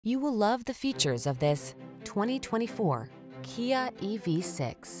You will love the features of this 2024 Kia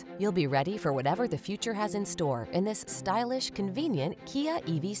EV6. You'll be ready for whatever the future has in store in this stylish, convenient Kia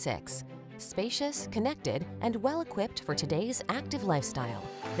EV6. Spacious, connected, and well-equipped for today's active lifestyle,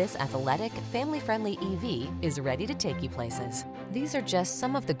 this athletic, family-friendly EV is ready to take you places. These are just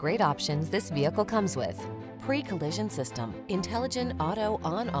some of the great options this vehicle comes with: pre-collision system, intelligent auto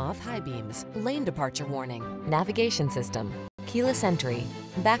on-off high beams, lane departure warning, navigation system, keyless entry,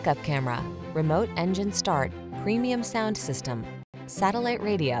 backup camera, remote engine start, premium sound system, satellite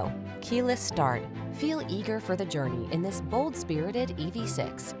radio, keyless start. Feel eager for the journey in this bold-spirited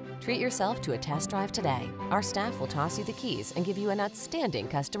EV6. Treat yourself to a test drive today. Our staff will toss you the keys and give you an outstanding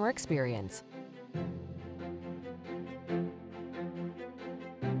customer experience.